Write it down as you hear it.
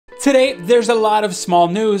Today, there's a lot of small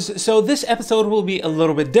news, so this episode will be a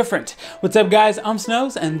little bit different. What's up guys, I'm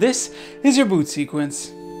Snows, and this is your boot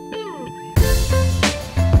sequence.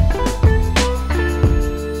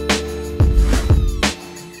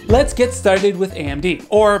 Let's get started with AMD,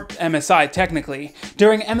 or MSI technically.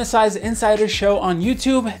 During MSI's Insider Show on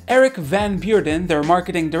YouTube, Eric Van Beurden, their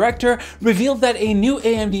marketing director, revealed that a new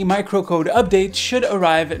AMD Microcode update should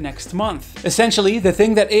arrive next month. Essentially, the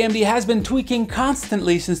thing that AMD has been tweaking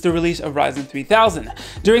constantly since the release of Ryzen 3000.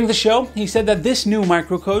 During the show, he said that this new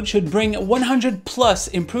microcode should bring 100 plus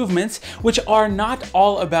improvements, which are not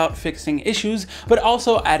all about fixing issues, but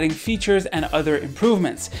also adding features and other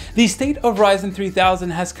improvements. The state of Ryzen 3000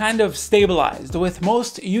 has kind of stabilized, with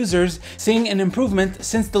most users seeing an improvement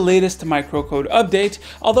since the latest microcode update,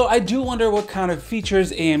 although I do wonder what kind of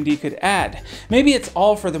features AMD could add. Maybe it's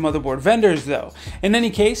all for the motherboard vendors though. In any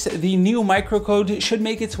case, the new microcode should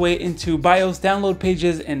make its way into BIOS download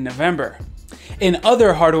pages in November. In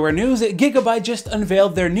other hardware news, Gigabyte just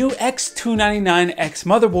unveiled their new X299X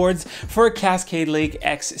motherboards for Cascade Lake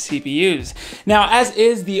X CPUs. Now, as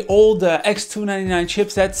is, the old X299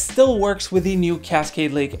 chipset still works with the new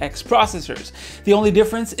Cascade Lake X processors. The only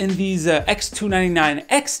difference in these X299X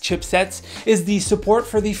chipsets is the support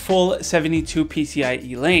for the full 72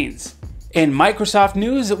 PCIe lanes. In Microsoft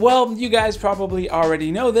news, well, you guys probably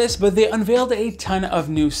already know this, but they unveiled a ton of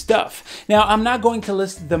new stuff. Now, I'm not going to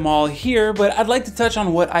list them all here, but I'd like to touch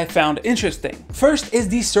on what I found interesting. First is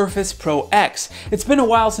the Surface Pro X. It's been a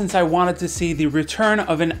while since I wanted to see the return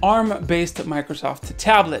of an ARM-based Microsoft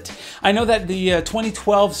tablet. I know that the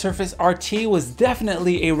 2012 Surface RT was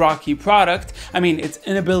definitely a rocky product. I mean, its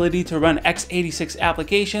inability to run x86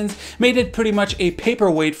 applications made it pretty much a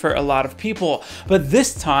paperweight for a lot of people. But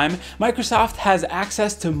this time, Microsoft has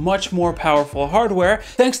access to much more powerful hardware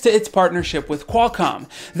thanks to its partnership with Qualcomm.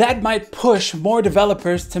 That might push more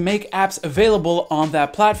developers to make apps available on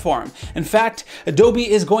that platform. In fact, Adobe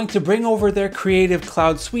is going to bring over their Creative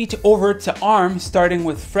Cloud suite over to ARM, starting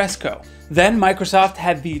with Fresco. Then Microsoft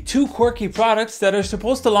had the two quirky products that are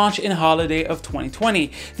supposed to launch in holiday of 2020,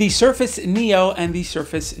 the Surface Neo and the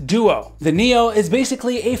Surface Duo. The Neo is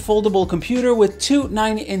basically a foldable computer with two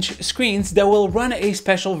 9-inch screens that will run a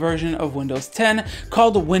special version of Windows 10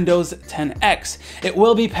 called Windows 10X. It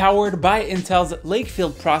will be powered by Intel's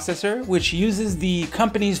Lakefield processor, which uses the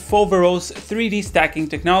company's Foveros 3D stacking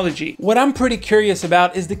technology. What I'm pretty curious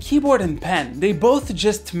about is the keyboard and pen. They both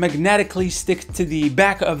just magnetically stick to the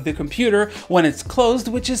back of the computer when it's closed,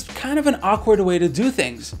 which is kind of an awkward way to do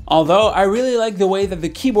things. Although I really like the way that the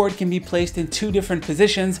keyboard can be placed in two different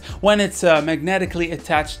positions when it's magnetically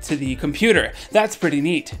attached to the computer. That's pretty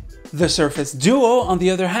neat. The Surface Duo, on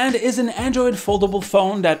the other hand, is an Android foldable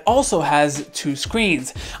phone that also has two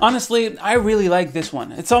screens. Honestly, I really like this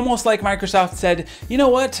one. It's almost like Microsoft said, you know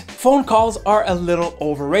what, phone calls are a little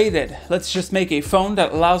overrated. Let's just make a phone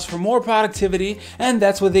that allows for more productivity, and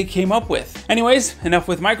that's what they came up with. Anyways, enough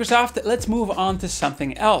with Microsoft, let's move on to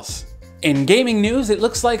something else. In gaming news, it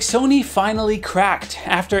looks like Sony finally cracked.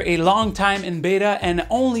 After a long time in beta and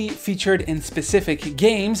only featured in specific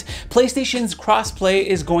games, PlayStation's crossplay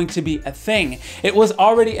is going to be a thing. It was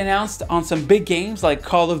already announced on some big games like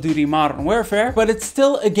Call of Duty Modern Warfare, but it's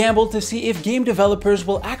still a gamble to see if game developers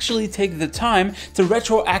will actually take the time to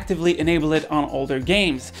retroactively enable it on older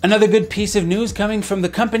games. Another good piece of news coming from the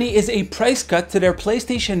company is a price cut to their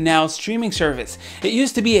PlayStation Now streaming service. It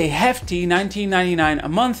used to be a hefty $19.99 a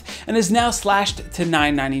month and is now slashed to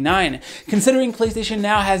 $9.99. Considering PlayStation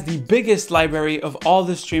Now has the biggest library of all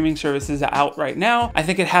the streaming services out right now, I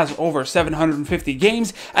think it has over 750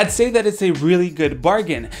 games, I'd say that it's a really good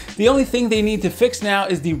bargain. The only thing they need to fix now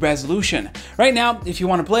is the resolution. Right now, if you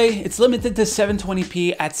want to play, it's limited to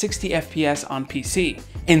 720p at 60 FPS on PC.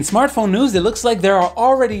 In smartphone news, it looks like there are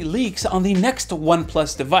already leaks on the next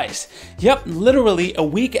OnePlus device. Yep, literally a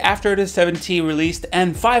week after the 7T released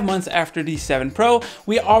and 5 months after the 7 Pro,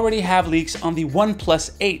 we already have leaks on the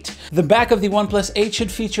OnePlus 8. The back of the OnePlus 8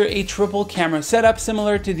 should feature a triple camera setup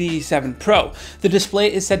similar to the 7 Pro. The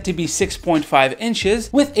display is said to be 6.5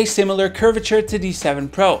 inches with a similar curvature to the 7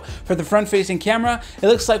 Pro. For the front-facing camera, it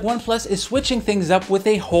looks like OnePlus is switching things up with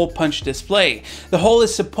a hole punch display. The hole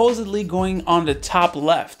is supposedly going on the top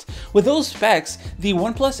left. With those specs, the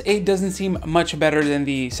OnePlus 8 doesn't seem much better than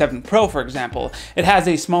the 7 Pro, for example. It has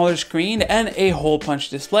a smaller screen and a hole punch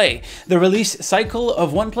display. The release cycle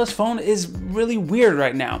of OnePlus phone is really weird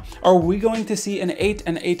right now. Are we going to see an 8,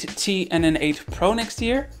 an 8T, and an 8 Pro next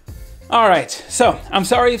year? Alright, so I'm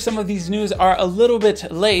sorry if some of these news are a little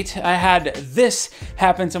bit late. I had this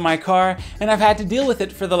happen to my car and I've had to deal with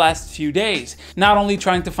it for the last few days. Not only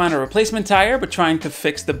trying to find a replacement tire, but trying to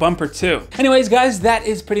fix the bumper too. Anyways guys, that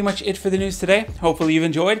is pretty much it for the news today. Hopefully you've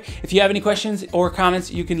enjoyed. If you have any questions or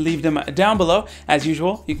comments, you can leave them down below. As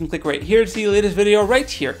usual, you can click right here to see the latest video right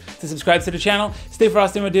here to subscribe to the channel. Stay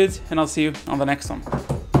frosty my dudes, and I'll see you on the next one.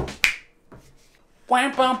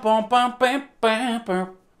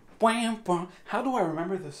 How do I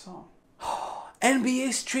remember this song?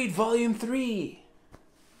 NBA Street Volume 3.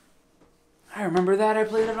 I remember that. I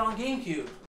played it on GameCube.